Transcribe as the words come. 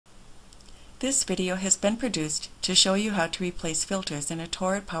This video has been produced to show you how to replace filters in a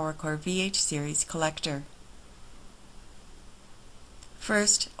Torit PowerCore VH series collector.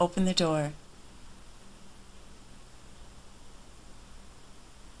 First, open the door.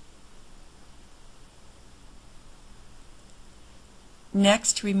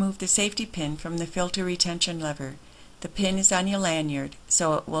 Next, remove the safety pin from the filter retention lever. The pin is on your lanyard,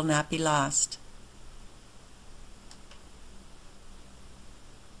 so it will not be lost.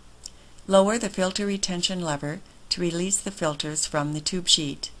 Lower the filter retention lever to release the filters from the tube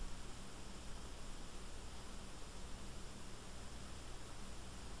sheet.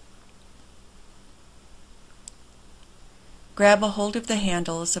 Grab a hold of the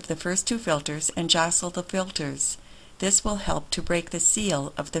handles of the first two filters and jostle the filters. This will help to break the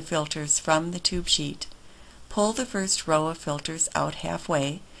seal of the filters from the tube sheet. Pull the first row of filters out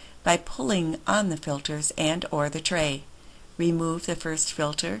halfway by pulling on the filters and/or the tray. Remove the first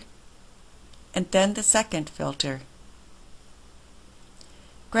filter and then the second filter.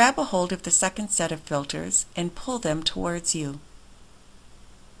 Grab a hold of the second set of filters and pull them towards you.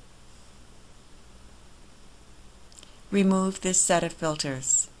 Remove this set of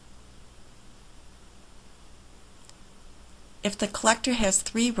filters. If the collector has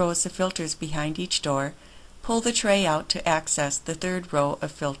 3 rows of filters behind each door, pull the tray out to access the third row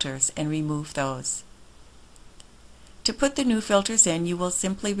of filters and remove those. To put the new filters in, you will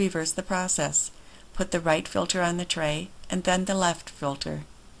simply reverse the process. Put the right filter on the tray and then the left filter.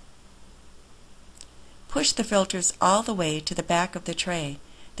 Push the filters all the way to the back of the tray.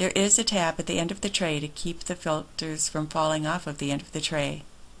 There is a tab at the end of the tray to keep the filters from falling off of the end of the tray.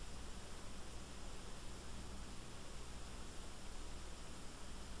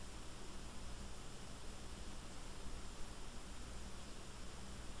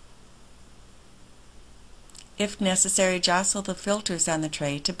 If necessary, jostle the filters on the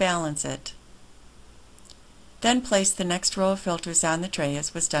tray to balance it. Then place the next row of filters on the tray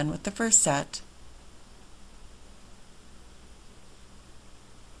as was done with the first set.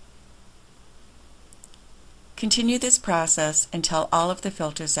 Continue this process until all of the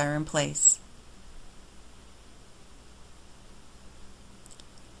filters are in place.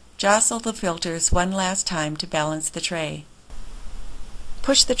 Jostle the filters one last time to balance the tray.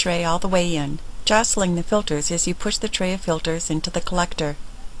 Push the tray all the way in, jostling the filters as you push the tray of filters into the collector.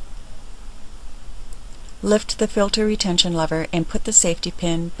 Lift the filter retention lever and put the safety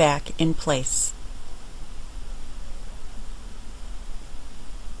pin back in place.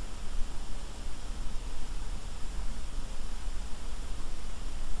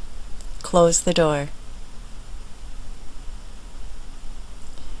 Close the door.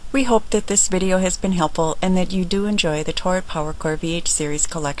 We hope that this video has been helpful and that you do enjoy the Torit PowerCore VH series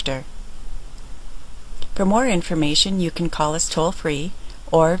collector. For more information, you can call us toll-free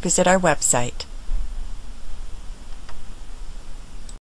or visit our website.